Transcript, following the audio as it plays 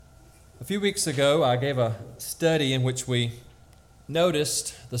A few weeks ago, I gave a study in which we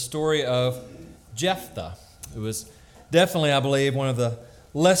noticed the story of Jephthah. It was definitely, I believe, one of the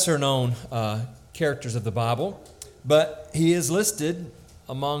lesser-known characters of the Bible, but he is listed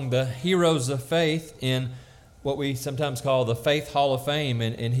among the heroes of faith in what we sometimes call the Faith Hall of Fame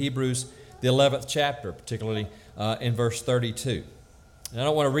in Hebrews, the 11th chapter, particularly in verse 32. And I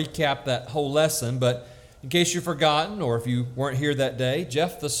don't want to recap that whole lesson, but in case you've forgotten, or if you weren't here that day,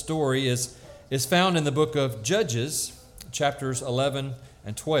 Jephthah's story is found in the book of Judges, chapters 11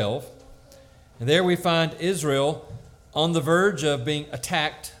 and 12. And there we find Israel on the verge of being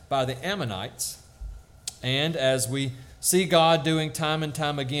attacked by the Ammonites. And as we see God doing time and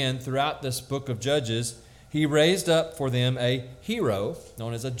time again throughout this book of Judges, He raised up for them a hero,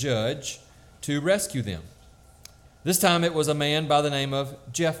 known as a judge, to rescue them. This time it was a man by the name of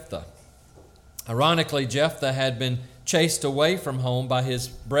Jephthah. Ironically, Jephthah had been chased away from home by his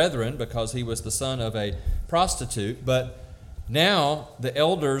brethren because he was the son of a prostitute, but now the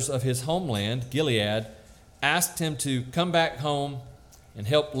elders of his homeland, Gilead, asked him to come back home and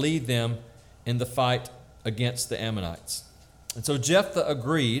help lead them in the fight against the Ammonites. And so Jephthah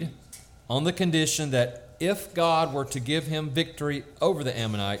agreed on the condition that if God were to give him victory over the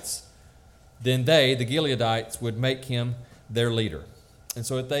Ammonites, then they, the Gileadites, would make him their leader. And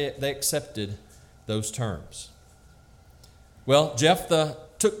so they accepted those terms. Well, Jephthah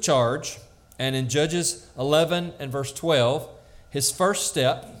took charge, and in Judges 11 and verse 12, his first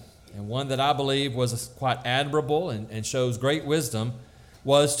step, and one that I believe was quite admirable and shows great wisdom,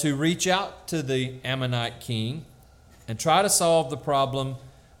 was to reach out to the Ammonite king and try to solve the problem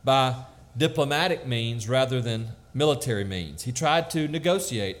by diplomatic means rather than military means. He tried to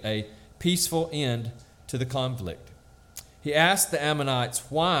negotiate a peaceful end to the conflict. He asked the Ammonites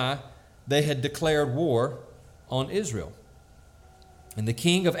why they had declared war on Israel. And the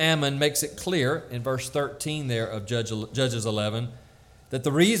king of Ammon makes it clear in verse 13 there of Judges 11 that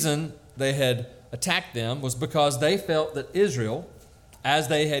the reason they had attacked them was because they felt that Israel, as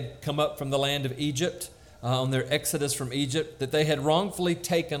they had come up from the land of Egypt, on their exodus from Egypt, that they had wrongfully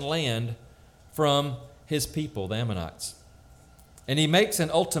taken land from his people, the Ammonites. And he makes an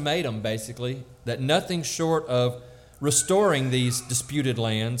ultimatum, basically, that nothing short of restoring these disputed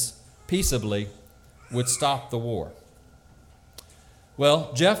lands peaceably would stop the war.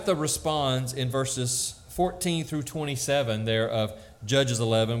 Well, Jephthah responds in verses 14 through 27 there of Judges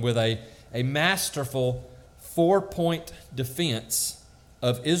 11 with a masterful 4-point defense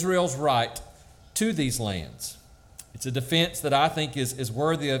of Israel's right to these lands. It's a defense that I think is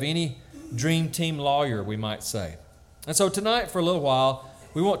worthy of any dream team lawyer, we might say. And so tonight, for a little while,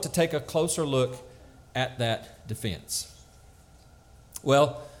 we want to take a closer look at that defense.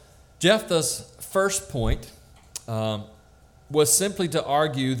 Well, Jephthah's first point was simply to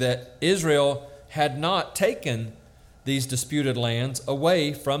argue that Israel had not taken these disputed lands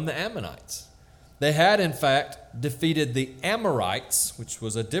away from the Ammonites. They had, in fact, defeated the Amorites, which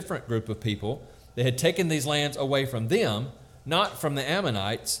was a different group of people. They had taken these lands away from them, not from the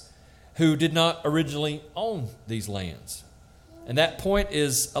Ammonites, who did not originally own these lands. And that point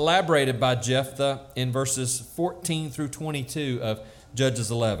is elaborated by Jephthah in verses 14 through 22 of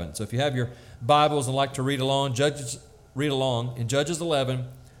Judges 11. So if you have your Bibles and like to read along in Judges 11,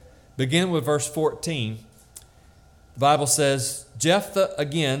 begin with verse 14. The Bible says, Jephthah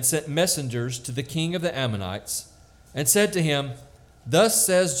again sent messengers to the king of the Ammonites and said to him, Thus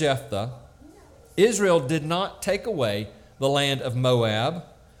says Jephthah, Israel did not take away the land of Moab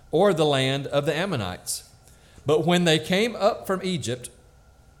or the land of the Ammonites. But when they came up from Egypt,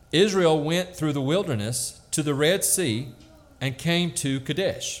 Israel went through the wilderness to the Red Sea and came to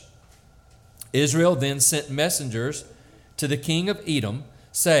Kadesh. Israel then sent messengers to the king of Edom,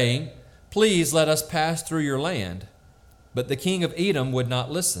 saying, Please let us pass through your land. But the king of Edom would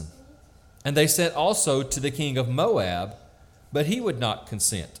not listen. And they sent also to the king of Moab, but he would not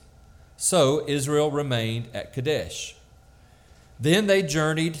consent. So Israel remained at Kadesh. Then they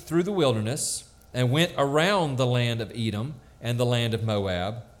journeyed through the wilderness and went around the land of Edom and the land of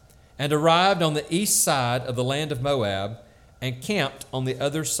Moab, and arrived on the east side of the land of Moab and camped on the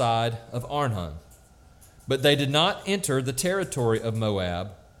other side of Arnon. But they did not enter the territory of Moab,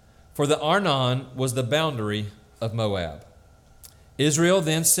 for the Arnon was the boundary of Moab. Israel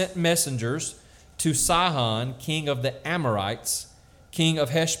then sent messengers to Sihon, king of the Amorites, king of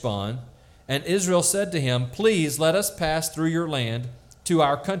Heshbon, and Israel said to him, Please let us pass through your land to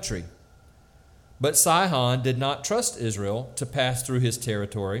our country. But Sihon did not trust Israel to pass through his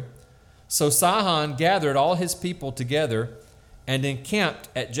territory. So Sihon gathered all his people together and encamped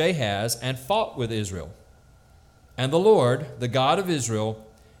at Jahaz and fought with Israel. And the Lord, the God of Israel,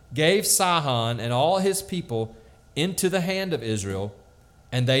 gave Sihon and all his people into the hand of Israel,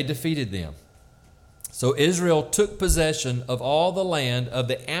 and they defeated them. So Israel took possession of all the land of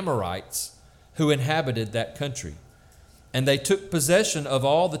the Amorites who inhabited that country. And they took possession of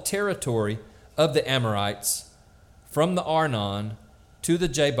all the territory of the Amorites from the Arnon to the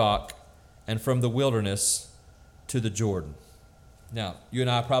Jabbok and from the wilderness to the Jordan. Now, you and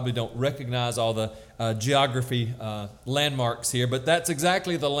I probably don't recognize all the geography landmarks here, but that's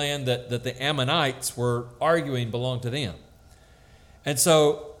exactly the land that the Ammonites were arguing belonged to them. And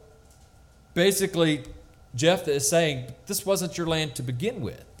so, basically, Jephthah is saying, this wasn't your land to begin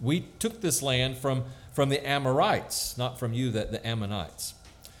with. We took this land from the Amorites, not from you, the Ammonites.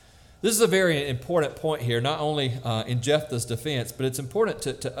 This is a very important point here, not only in Jephthah's defense, but it's important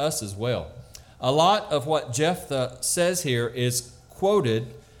to us as well. A lot of what Jephthah says here is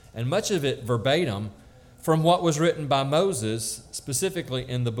quoted, and much of it verbatim, from what was written by Moses, specifically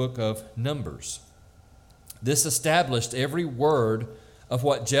in the book of Numbers. This established every word of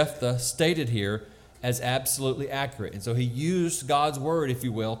what Jephthah stated here as absolutely accurate. And so he used God's word, if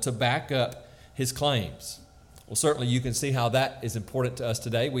you will, to back up his claims. Well, certainly you can see how that is important to us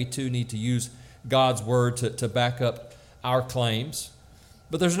today. We too need to use God's word to back up our claims.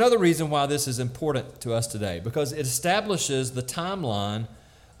 But there's another reason why this is important to us today, because it establishes the timeline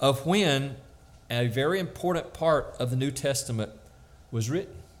of when a very important part of the New Testament was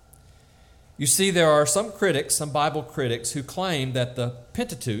written. You see, there are some critics, some Bible critics, who claim that the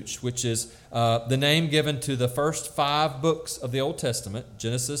Pentateuch, which is the name given to the first 5 books of the Old Testament,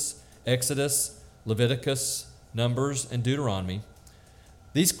 Genesis, Exodus, Leviticus, Numbers, and Deuteronomy,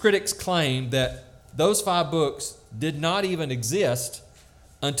 these critics claim that those 5 books did not even exist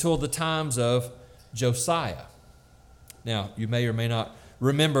until the times of Josiah. Now, you may or may not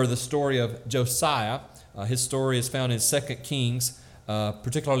remember the story of Josiah. His story is found in 2 Kings,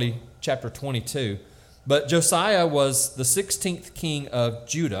 particularly chapter 22. But Josiah was the 16th king of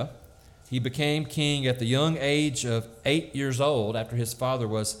Judah. He became king at the young age of 8 years old after his father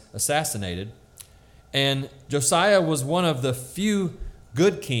was assassinated. And Josiah was one of the few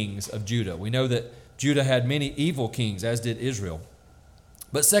good kings of Judah. We know that Judah had many evil kings, as did Israel.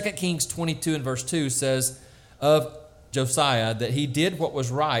 But 2 Kings 22 and verse 2 says of Josiah that he did what was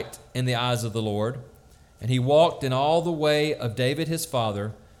right in the eyes of the Lord, and he walked in all the way of David his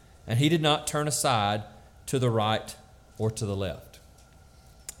father, and he did not turn aside to the right or to the left.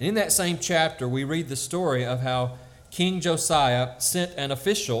 And in that same chapter, we read the story of how King Josiah sent an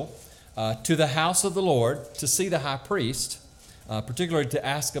official to the house of the Lord to see the high priest, particularly to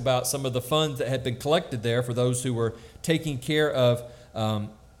ask about some of the funds that had been collected there for those who were taking care of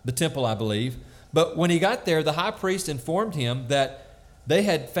the temple, I believe. But when he got there, the high priest informed him that they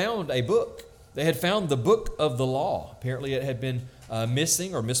had found a book. They had found the book of the law. Apparently it had been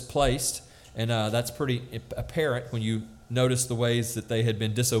missing or misplaced, and that's pretty apparent when you notice the ways that they had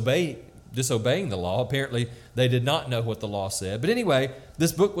been disobeying the law. Apparently they did not know what the law said. But anyway,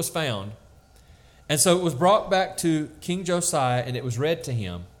 this book was found. And so it was brought back to King Josiah, and it was read to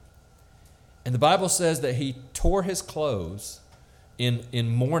him. And the Bible says that he tore his clothes in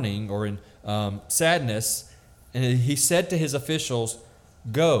mourning or in sadness, and he said to his officials,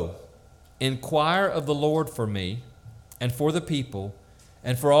 "Go, inquire of the Lord for me and for the people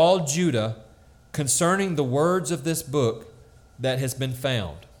and for all Judah concerning the words of this book that has been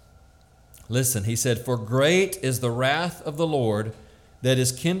found." Listen, he said, "For great is the wrath of the Lord that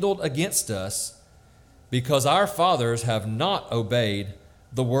is kindled against us, because our fathers have not obeyed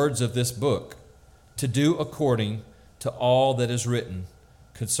the words of this book to do according to all that is written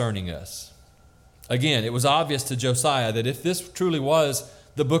concerning us." Again, it was obvious to Josiah that if this truly was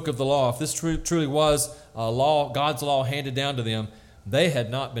the book of the law, if this truly was God's law handed down to them, they had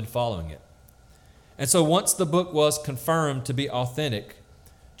not been following it. And so once the book was confirmed to be authentic,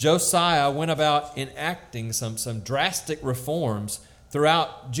 Josiah went about enacting some drastic reforms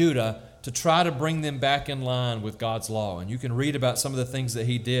throughout Judah to try to bring them back in line with God's law. And you can read about some of the things that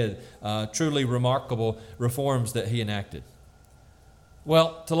he did, truly remarkable reforms that he enacted.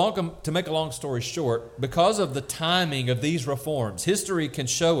 Well, to make a long story short, because of the timing of these reforms, history can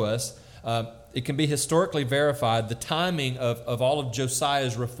show us, it can be historically verified, the timing of all of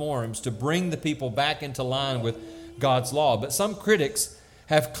Josiah's reforms to bring the people back into line with God's law. But some critics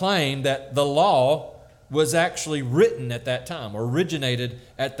have claimed that the law was actually written at that time, or originated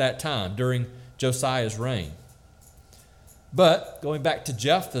at that time during Josiah's reign. But going back to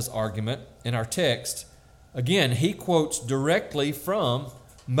Jephthah's argument in our text, again, he quotes directly from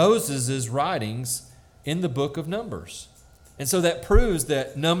Moses' writings in the book of Numbers. And so that proves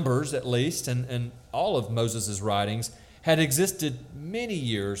that Numbers, at least, and all of Moses' writings, had existed many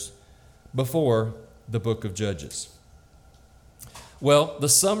years before the book of Judges. Well, the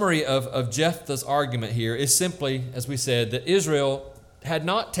summary of Jephthah's argument here is simply, as we said, that Israel had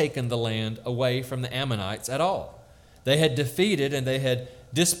not taken the land away from the Ammonites at all. They had defeated and they had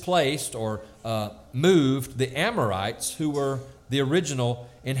displaced or moved the Amorites, who were the original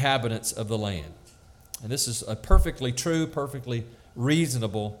inhabitants of the land. And this is a perfectly true, perfectly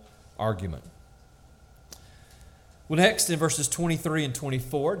reasonable argument. Well, next in verses 23 and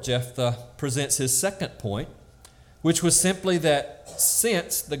 24, Jephthah presents his second point, which was simply that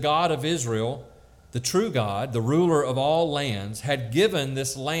since the God of Israel, the true God, the ruler of all lands, had given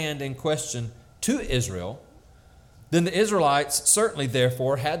this land in question to Israel, then the Israelites certainly,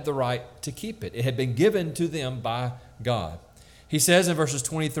 therefore, had the right to keep it. It had been given to them by God. He says in verses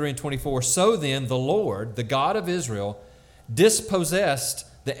 23 and 24, "So then the Lord, the God of Israel, dispossessed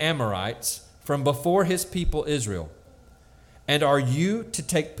the Amorites from before his people Israel. And are you to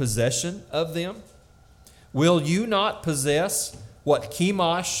take possession of them? Will you not possess what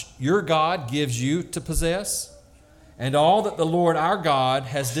Chemosh, your God, gives you to possess? And all that the Lord our God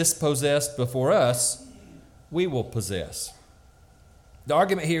has dispossessed before us, we will possess." The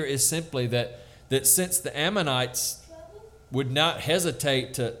argument here is simply that since the Ammonites would not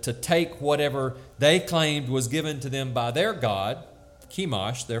hesitate to take whatever they claimed was given to them by their God,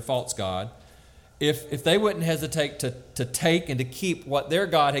 Chemosh, their false god, if they wouldn't hesitate to take and to keep what their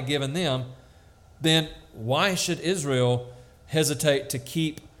God had given them, then why should Israel hesitate to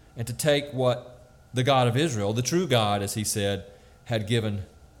keep and to take what the God of Israel, the true God, as he said, had given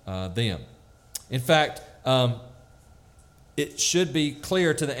them? In fact, it should be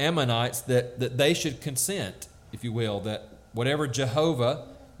clear to the Ammonites that they should consent, if you will, that whatever Jehovah,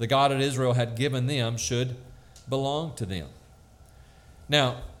 the God of Israel, had given them should belong to them.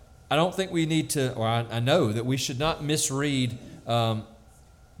 Now, I don't think we need to, or I know that we should not misread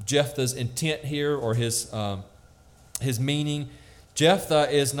Jephthah's intent here or his meaning. Jephthah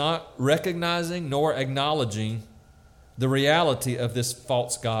is not recognizing nor acknowledging the reality of this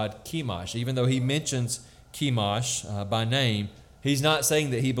false god Chemosh. Even though he mentions Chemosh by name, he's not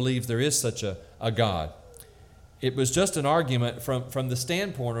saying that he believes there is such a god. It was just an argument from the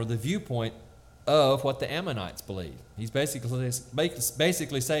standpoint or the viewpoint of what the Ammonites believe. He's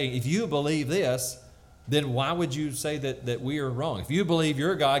basically saying, if you believe this, then why would you say that we are wrong? If you believe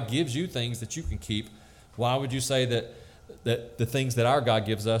your God gives you things that you can keep, why would you say that the things that our God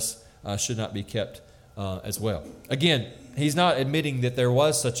gives us should not be kept as well? Again, he's not admitting that there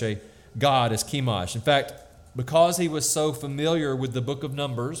was such a God as Chemosh. In fact, because he was so familiar with the book of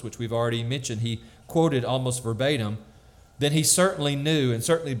Numbers, which we've already mentioned, he quoted almost verbatim, then he certainly knew and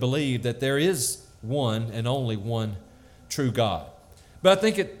certainly believed that there is one and only one true God. But I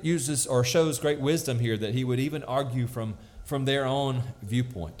think it uses or shows great wisdom here that he would even argue from their own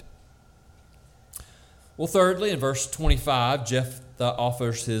viewpoint. Well, thirdly, in verse 25, Jephthah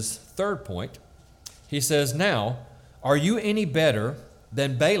offers his third point. He says, "Now, are you any better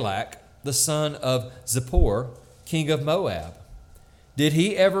than Balak, the son of Zippor, king of Moab? Did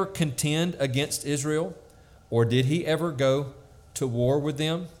he ever contend against Israel, or did he ever go to war with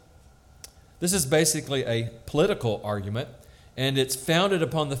them?" This is basically a political argument, and it's founded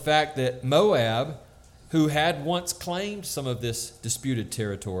upon the fact that Moab, who had once claimed some of this disputed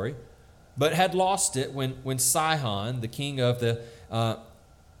territory, but had lost it when Sihon, the king of the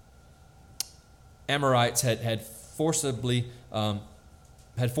Amorites, had forcibly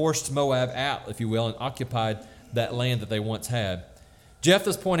had forced Moab out, if you will, and occupied that land that they once had.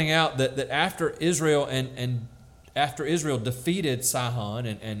 Jephthah's pointing out that after Israel after Israel defeated Sihon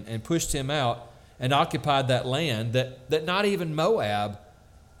and pushed him out and occupied that land, that not even Moab,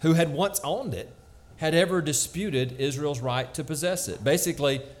 who had once owned it, had ever disputed Israel's right to possess it.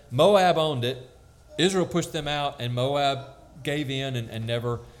 Basically, Moab owned it, Israel pushed them out, and Moab gave in and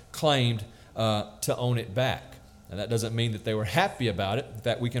never claimed to own it back. And that doesn't mean that they were happy about it. In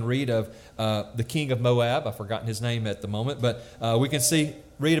fact, we can read of the king of Moab. I've forgotten his name at the moment, but we can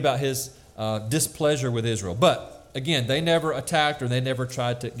read about his displeasure with Israel. But again, they never attacked or they never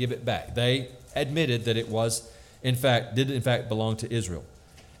tried to give it back. They admitted that it did in fact belong to Israel.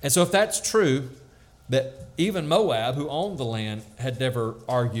 And so if that's true, that even Moab, who owned the land, had never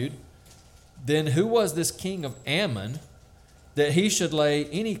argued, then who was this king of Ammon that he should lay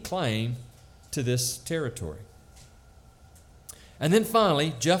any claim to this territory? And then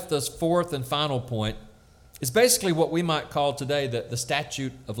finally, Jephthah's fourth and final point is basically what we might call today the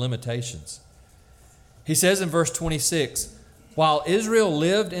statute of limitations. He says in verse 26, "While Israel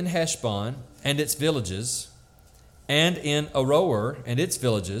lived in Heshbon and its villages, and in Aroer and its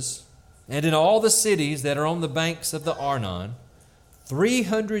villages, and in all the cities that are on the banks of the Arnon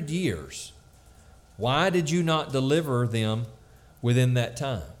 300 years. Why did you not deliver them within that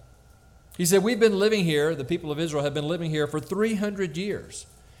time? He said, we've been living here, the people of Israel have been living here for 300 years.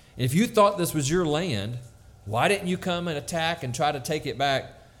 If you thought this was your land, why didn't you come and attack and try to take it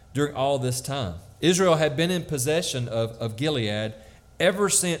back during all this time? Israel had been in possession of Gilead ever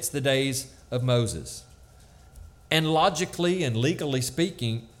since the days of Moses. And logically and legally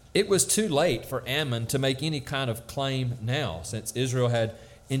speaking, it was too late for Ammon to make any kind of claim now, since Israel had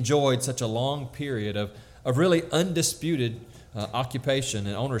enjoyed such a long period of really undisputed occupation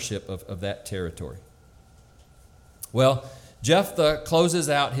and ownership of that territory. Well, Jephthah closes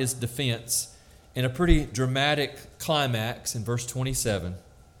out his defense in a pretty dramatic climax in verse 27.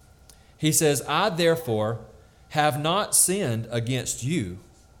 He says, I therefore have not sinned against you,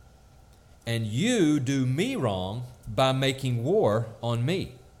 and you do me wrong by making war on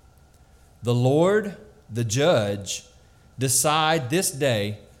me. The Lord, the judge, decide this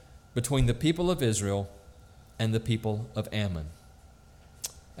day between the people of Israel and the people of Ammon.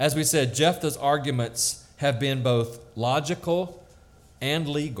 As we said, Jephthah's arguments have been both logical and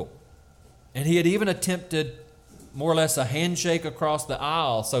legal. And he had even attempted more or less a handshake across the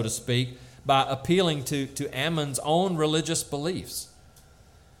aisle, so to speak, by appealing to Ammon's own religious beliefs.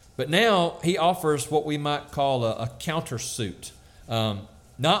 But now he offers what we might call a countersuit.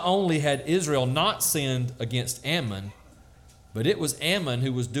 Not only had Israel not sinned against Ammon, but it was Ammon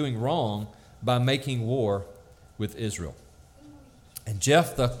who was doing wrong by making war with Israel. And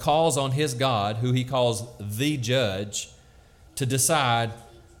Jephthah calls on his God, who he calls the judge, to decide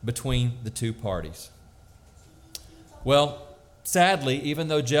between the two parties. Well, sadly, even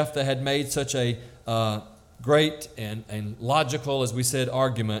though Jephthah had made such a great and logical, as we said,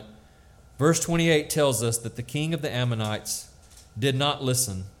 argument, verse 28 tells us that the king of the Ammonites did not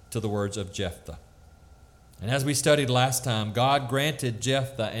listen to the words of Jephthah. And as we studied last time, God granted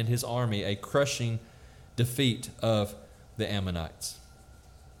Jephthah and his army a crushing defeat of the Ammonites.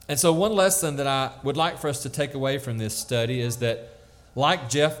 And so one lesson that I would like for us to take away from this study is that, like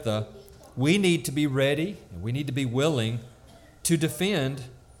Jephthah, we need to be ready and we need to be willing to defend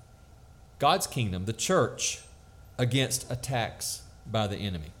God's kingdom, the church, against attacks by the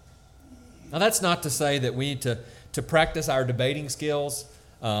enemy. Now, that's not to say that we need to practice our debating skills.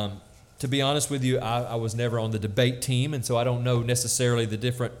 To be honest with you, I was never on the debate team, and so I don't know necessarily the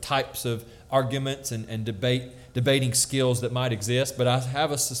different types of arguments and debating skills that might exist, but I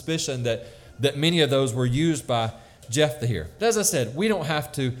have a suspicion that many of those were used by Jephthah here. But as I said, we don't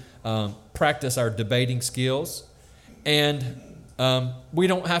have to practice our debating skills, and we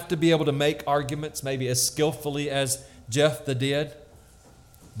don't have to be able to make arguments maybe as skillfully as Jephthah did,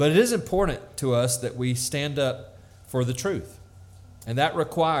 but it is important to us that we stand up for the truth. And that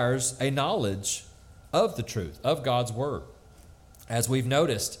requires a knowledge of the truth, of God's Word. As we've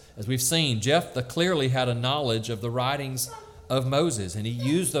noticed, as we've seen, Jephthah clearly had a knowledge of the writings of Moses, and he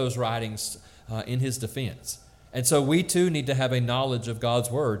used those writings in his defense. And so we too need to have a knowledge of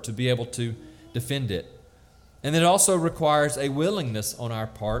God's Word to be able to defend it. And it also requires a willingness on our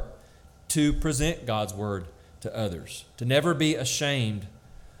part to present God's Word to others, to never be ashamed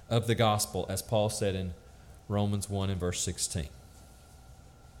of the gospel, as Paul said in Romans 1 and verse 16.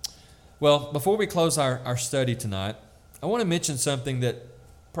 Well, before we close our study tonight, I want to mention something that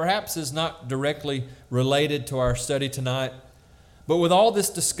perhaps is not directly related to our study tonight, but with all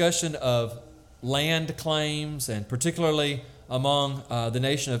this discussion of land claims, and particularly among the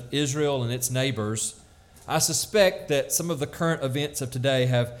nation of Israel and its neighbors, I suspect that some of the current events of today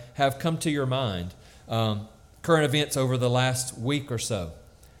have come to your mind, current events over the last week or so.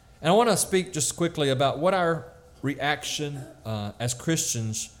 And I want to speak just quickly about what our reaction as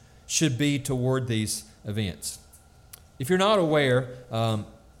Christians should be toward these events. If you're not aware,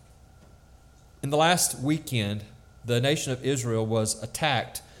 in the last weekend, the nation of Israel was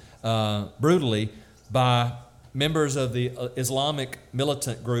attacked brutally by members of the Islamic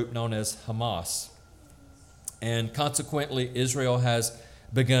militant group known as Hamas. And consequently, Israel has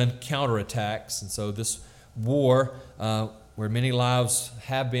begun counterattacks. And so this war, where many lives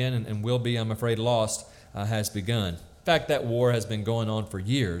have been and will be, I'm afraid, lost, has begun. In fact, that war has been going on for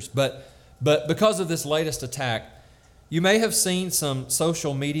years. But because of this latest attack, you may have seen some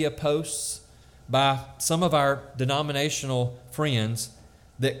social media posts by some of our denominational friends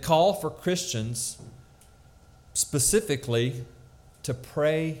that call for Christians specifically to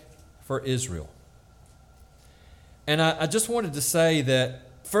pray for Israel. And I just wanted to say that,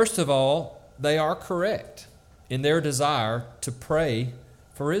 first of all, they are correct in their desire to pray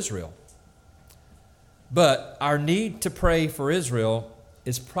for Israel. But our need to pray for Israel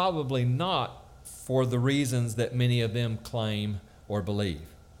is probably not for the reasons that many of them claim or believe.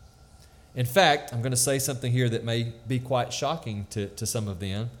 In fact, I'm going to say something here that may be quite shocking to some of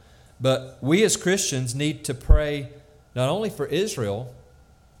them, but we as Christians need to pray not only for Israel,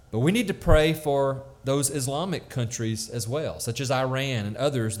 but we need to pray for those Islamic countries as well, such as Iran and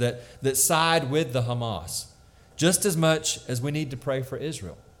others that side with the Hamas, just as much as we need to pray for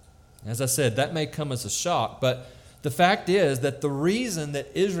Israel. As I said, that may come as a shock, but the fact is that the reason that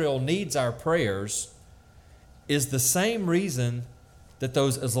Israel needs our prayers is the same reason that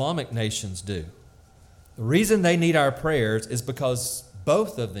those Islamic nations do. The reason they need our prayers is because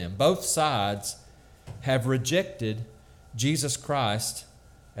both of them, both sides, have rejected Jesus Christ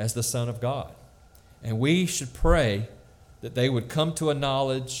as the Son of God. And we should pray that they would come to a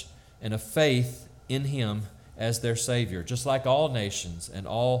knowledge and a faith in Him as their Savior, just like all nations and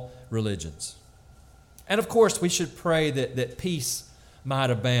all religions. And of course, we should pray that peace might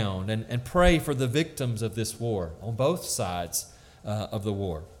abound and pray for the victims of this war on both sides of the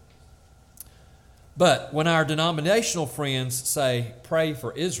war. But when our denominational friends say, pray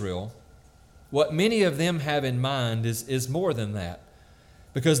for Israel, what many of them have in mind is more than that,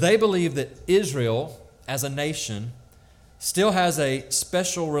 because they believe that Israel, as a nation, still has a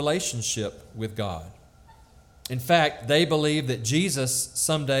special relationship with God. In fact, they believe that Jesus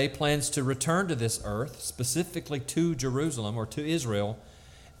someday plans to return to this earth, specifically to Jerusalem or to Israel,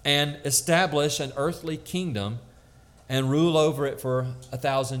 and establish an earthly kingdom and rule over it for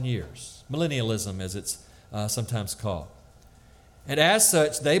 1,000 years. Millennialism, as it's sometimes called. And as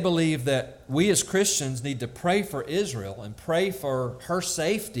such, they believe that we as Christians need to pray for Israel and pray for her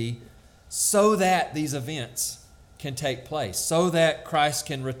safety so that these events can take place, so that Christ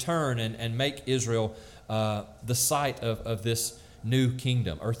can return and make Israel the site of this new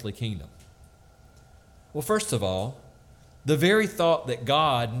kingdom, earthly kingdom. Well, first of all, the very thought that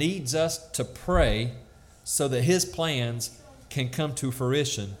God needs us to pray so that His plans can come to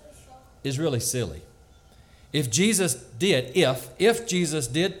fruition is really silly. If Jesus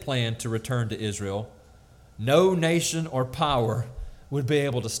did plan to return to Israel, no nation or power would be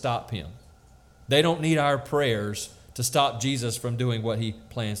able to stop Him. They don't need our prayers to stop Jesus from doing what He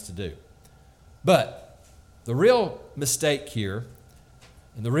plans to do. But the real mistake here,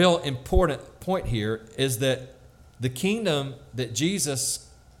 and the real important point here, is that the kingdom that Jesus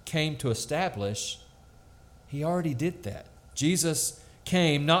came to establish, He already did that. Jesus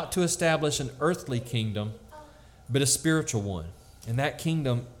came not to establish an earthly kingdom, but a spiritual one. And that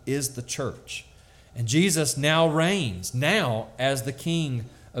kingdom is the church. And Jesus now reigns, as the king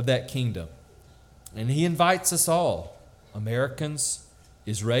of that kingdom. And He invites us all, Americans,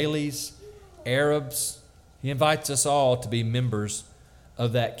 Israelis, Arabs, He invites us all to be members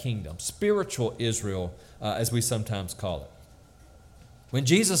of that kingdom, spiritual Israel, as we sometimes call it. When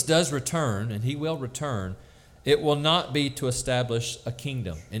Jesus does return, and He will return, it will not be to establish a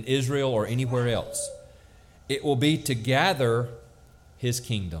kingdom in Israel or anywhere else. It will be to gather His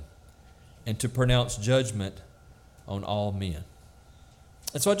kingdom and to pronounce judgment on all men.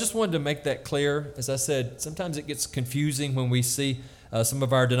 And so I just wanted to make that clear. As I said, sometimes it gets confusing when we see some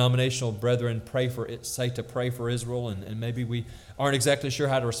of our denominational brethren say to pray for Israel, and maybe we aren't exactly sure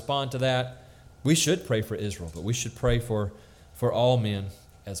how to respond to that. We should pray for Israel, but we should pray for all men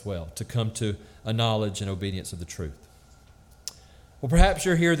as well to come to a knowledge and obedience of the truth. Well, perhaps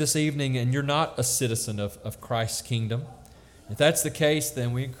you're here this evening and you're not a citizen of Christ's kingdom. If that's the case,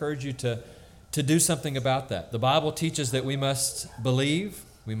 then we encourage you to do something about that. The Bible teaches that we must believe,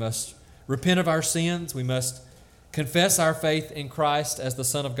 we must repent of our sins, we must confess our faith in Christ as the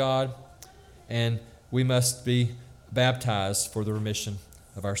Son of God, and we must be baptized for the remission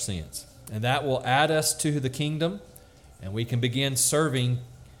of our sins. And that will add us to the kingdom, and we can begin serving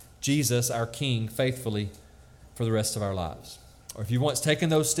Jesus, our King, faithfully for the rest of our lives. Or if you've once taken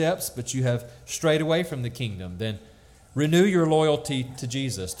those steps, but you have strayed away from the kingdom, then renew your loyalty to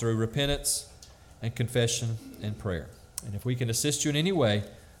Jesus through repentance and confession and prayer. And if we can assist you in any way,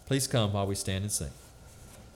 please come while we stand and sing.